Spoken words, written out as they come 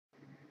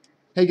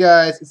Hey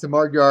guys, it's the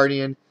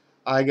Guardian.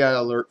 I got an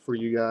alert for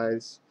you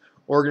guys.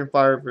 Oregon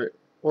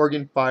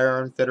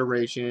Firearms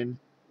Federation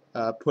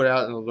put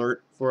out an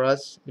alert for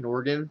us in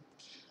Oregon.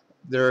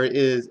 There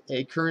is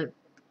a current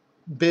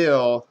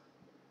bill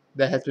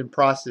that has been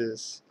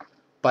processed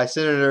by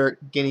Senator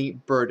Guinea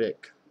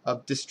Burdick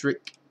of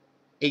District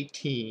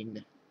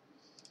 18.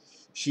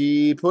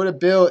 She put a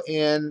bill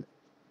in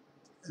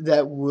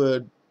that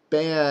would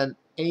ban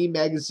any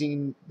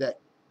magazine that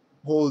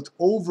holds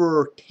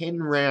over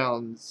 10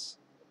 rounds.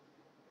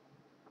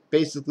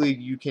 Basically,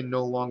 you can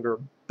no longer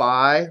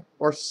buy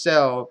or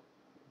sell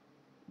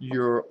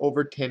your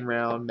over 10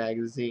 round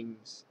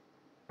magazines.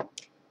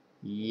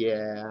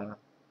 Yeah,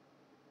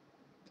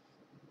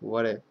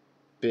 what a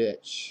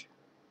bitch.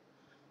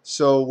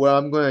 So what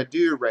I'm going to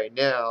do right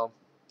now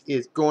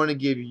is going to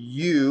give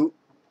you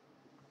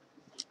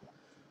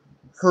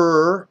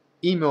her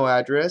email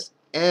address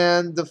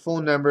and the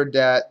phone number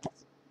that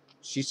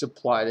she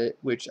supplied it,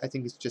 which I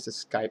think is just a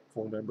Skype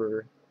phone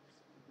number.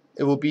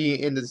 It will be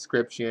in the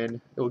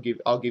description. I'll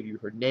give you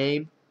her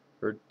name,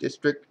 her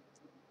district,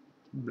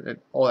 and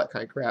all that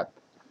kind of crap.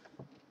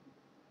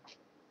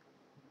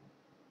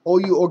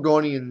 All you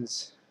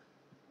Oregonians,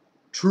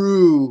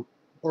 true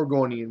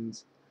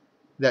Oregonians,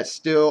 that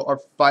still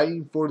are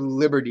fighting for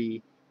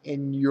liberty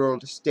in your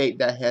state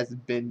that has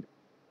been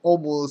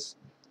almost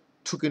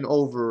taken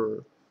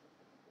over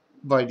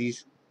by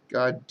these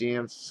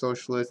goddamn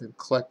socialist and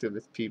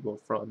collectivist people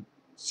from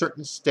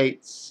certain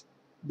states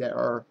that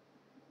are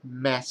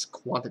mass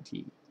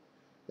quantity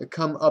that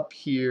come up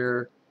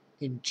here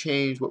and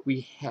change what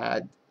we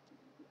had.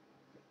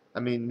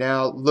 I mean,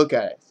 now look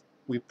at it.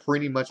 We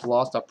pretty much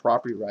lost our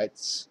property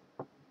rights.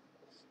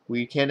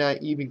 We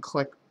cannot even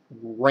collect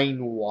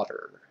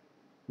rainwater.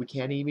 We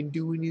can't even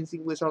do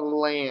anything with our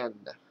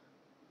land.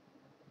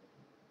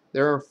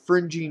 They're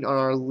infringing on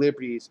our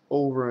liberties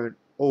over and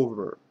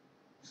over.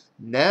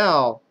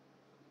 Now,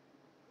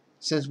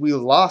 since we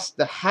lost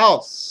the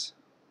House,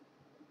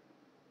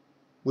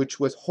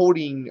 which was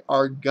holding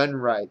our gun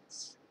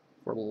rights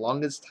for the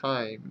longest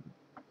time,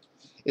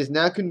 is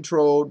now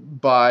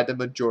controlled by the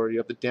majority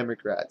of the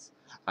Democrats.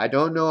 I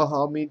don't know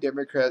how many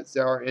Democrats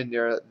there are in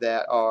there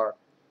that are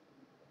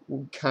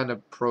kind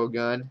of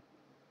pro-gun.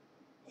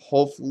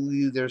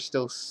 Hopefully there's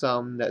still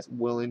some that's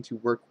willing to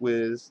work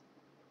with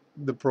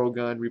the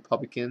pro-gun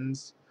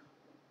Republicans.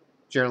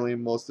 Generally,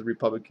 most of the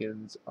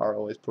Republicans are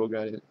always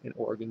pro-gun in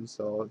Oregon,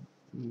 so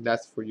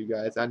that's for you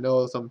guys. I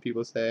know some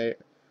people say,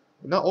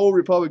 not all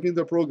Republicans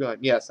are pro-gun.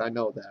 Yes, I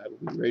know that.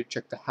 We already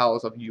checked the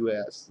House of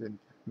U.S., and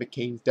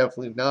McCain's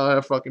definitely not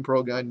a fucking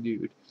pro-gun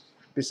dude.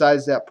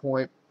 Besides that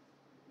point,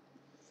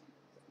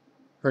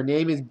 her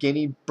name is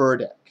Guinea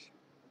Burdick.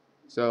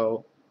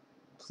 So,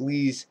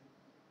 please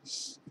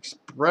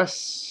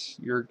express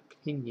your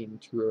opinion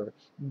to her.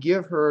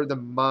 Give her the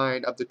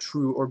mind of the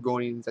true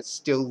Oregonians that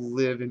still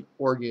live in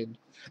Oregon,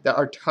 that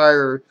are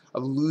tired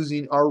of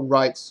losing our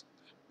rights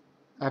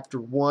after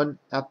one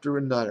after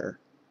another.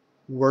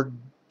 We're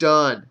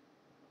done.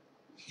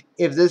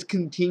 If this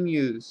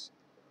continues,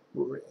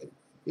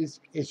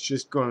 it's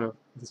just gonna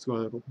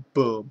go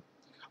boom.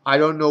 I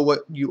don't know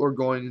what you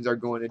Oregonians are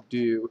going to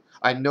do.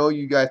 I know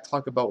you guys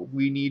talk about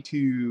we need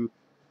to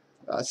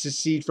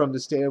secede from the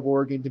state of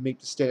Oregon to make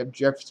the state of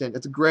Jefferson.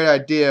 It's a great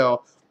idea,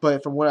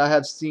 but from what I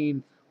have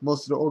seen,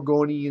 most of the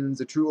Oregonians,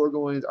 the true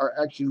Oregonians, are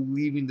actually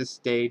leaving the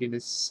state, and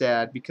it's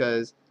sad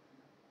because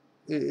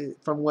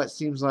from what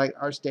seems like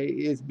our state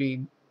is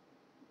being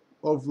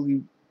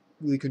overly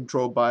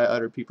controlled by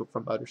other people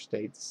from other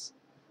states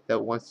that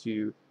wants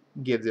to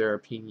give their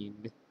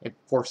opinion and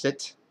force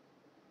it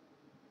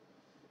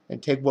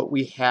and take what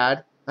we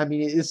had. I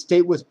mean, this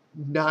state was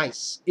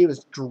nice. It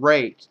was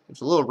great. It was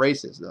a little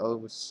racist, though.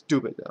 It was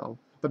stupid, though.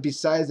 But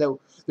besides that,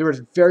 there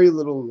was very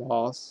little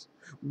loss.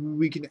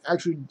 We can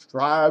actually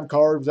drive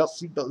cars without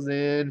seatbelts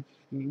in.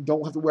 You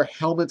don't have to wear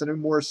helmets on a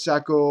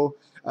motorcycle.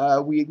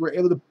 We were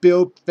able to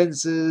build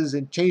fences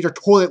and change our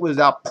toilet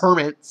without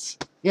permits.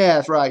 Yeah,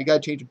 that's right. You gotta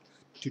change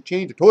to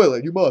change the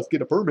toilet. You must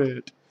get a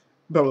permit.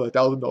 About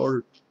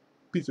 $1,000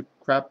 piece of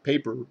crap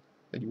paper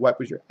that you wipe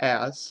with your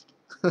ass.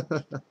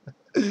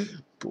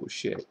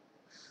 Bullshit.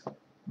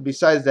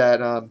 Besides that,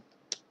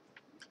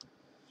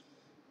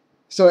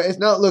 so it's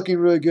not looking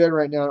really good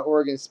right now in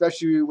Oregon,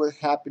 especially what's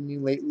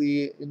happening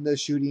lately in the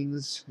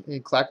shootings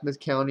in Clackamas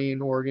County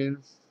in Oregon.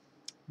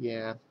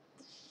 Yeah.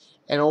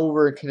 And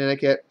over in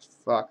Connecticut,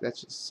 fuck,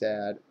 that's just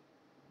sad.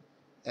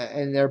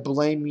 And they're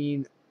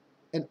blaming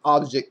an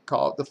object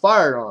called the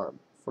firearm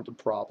for the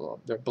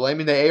problem. They're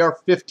blaming the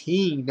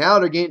AR-15. Now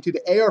they're getting to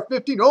the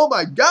AR-15. Oh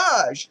my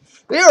gosh!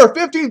 The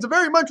AR-15 is the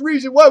very much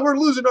reason why we're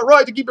losing our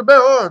right to keep and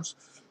bear arms.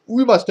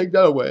 We must take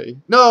that away.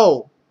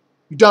 No,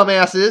 you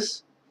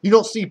dumbasses. You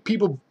don't see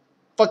people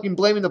fucking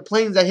blaming the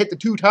planes that hit the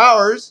two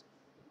towers.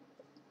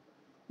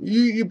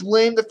 You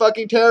blame the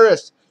fucking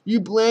terrorists.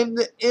 You blame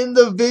the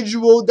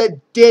individual that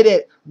did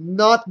it,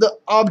 not the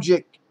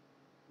object.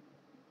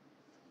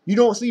 You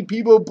don't see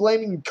people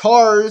blaming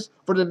cars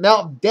for the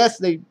amount of deaths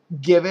they've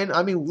given.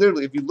 I mean,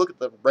 literally, if you look at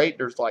the rate,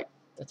 there's like,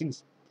 I think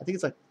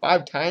it's like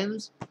 5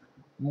 times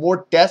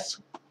more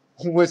deaths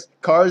with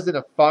cars than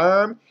a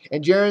firearm,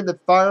 and generally the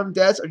firearm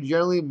deaths are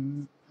generally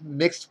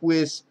mixed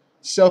with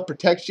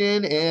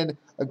self-protection and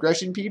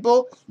aggression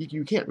people,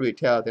 you can't really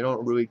tell. They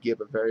don't really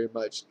give a very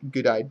much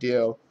good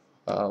idea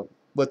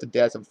what the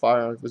deaths of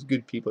firearms was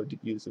good people to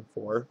use them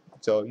for.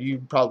 So you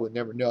probably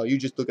never know. You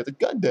just look at the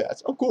gun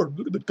deaths. Of course,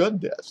 look at the gun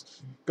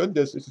deaths. Gun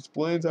deaths just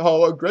explains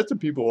how aggressive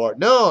people are.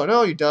 No,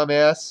 no, you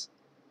dumbass.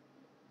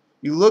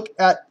 You look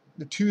at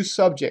the two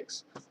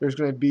subjects. There's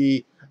going to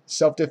be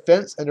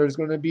self-defense, and there's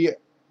going to be,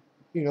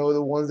 you know,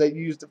 the ones that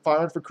use the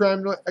firearms for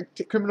criminal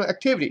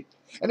activity.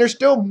 And there's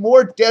still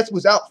more deaths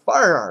without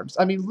firearms.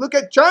 I mean, look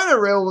at China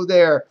right over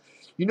there.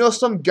 You know,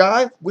 some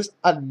guy with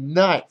a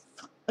knife,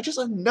 just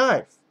a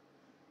knife,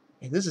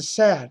 and this is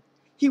sad.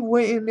 He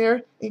went in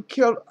there and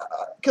killed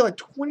like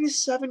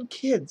 27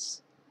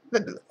 kids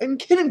in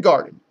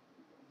kindergarten,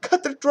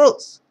 cut their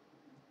throats,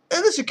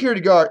 and the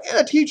security guard and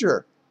a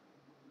teacher.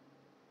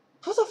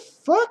 How the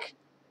fuck?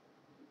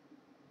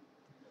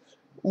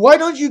 Why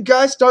don't you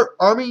guys start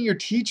arming your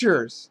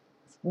teachers?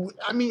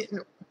 I mean,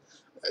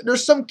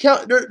 there's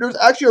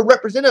actually a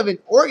representative in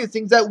Oregon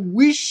thinks that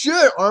we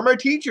should arm our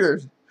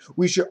teachers.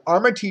 We should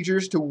arm our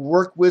teachers to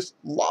work with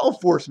law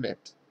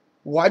enforcement.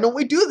 Why don't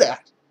we do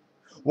that?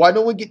 Why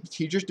don't we get the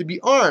teachers to be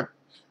armed?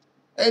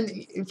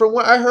 And from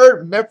what I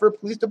heard, Medford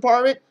Police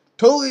Department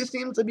totally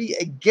seems to be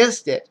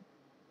against it.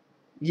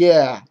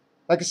 Yeah,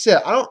 like I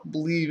said, I don't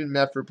believe in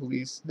Medford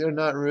Police. They're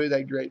not really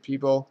that great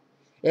people.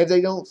 If they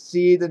don't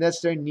see the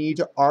necessary need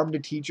to arm the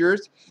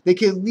teachers, they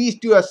can at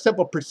least do a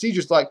simple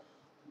procedures like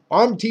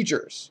arm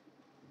teachers.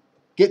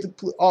 Get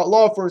the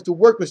law enforcement to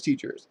work with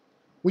teachers.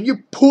 When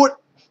you put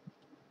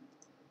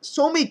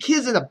so many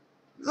kids in a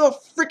little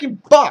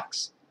freaking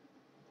box,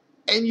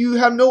 and you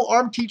have no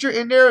armed teacher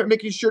in there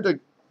making sure the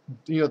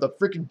the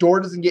freaking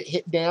door doesn't get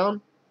hit down,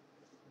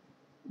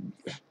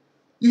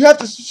 you have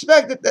to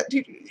suspect that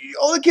teacher,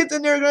 all the kids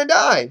in there are gonna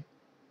die.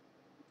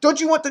 Don't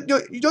you want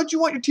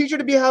your teacher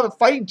to have a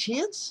fighting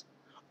chance?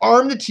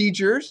 Arm the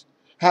teachers,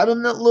 have them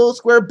in that little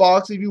square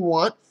box if you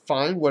want,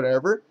 fine,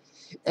 whatever.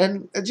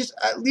 And just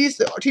at least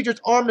the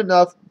teacher's armed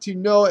enough to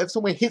know if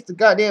someone hits the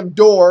goddamn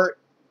door,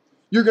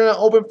 you're gonna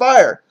open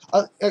fire.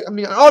 I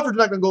mean, an officer's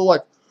not gonna go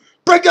like,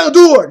 break down the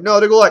door. No,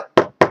 they go like,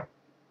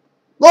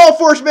 law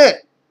enforcement,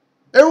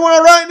 everyone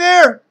all right in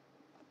there?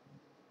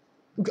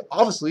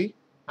 Obviously,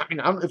 I mean,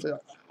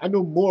 I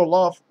know more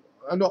law.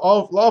 I know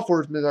all law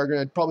enforcement are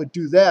gonna probably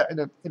do that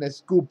in a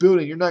school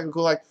building. You're not gonna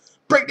go like,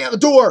 break down the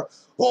door.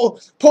 Oh,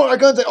 point our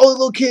guns at all the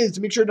little kids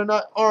to make sure they're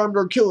not armed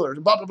or killers.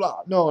 Blah blah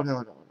blah. No, no,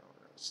 no, no.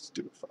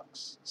 Stupid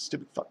fucks.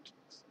 Stupid fucks.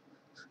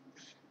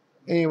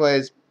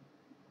 Anyways,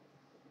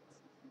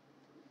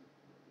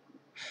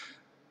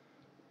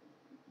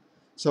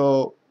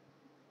 so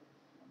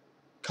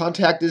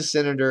contact this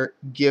senator.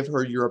 Give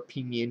her your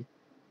opinion.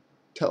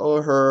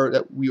 Tell her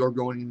that we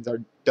Oregonians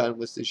are done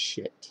with this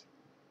shit.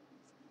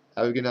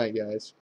 Have a good night, guys.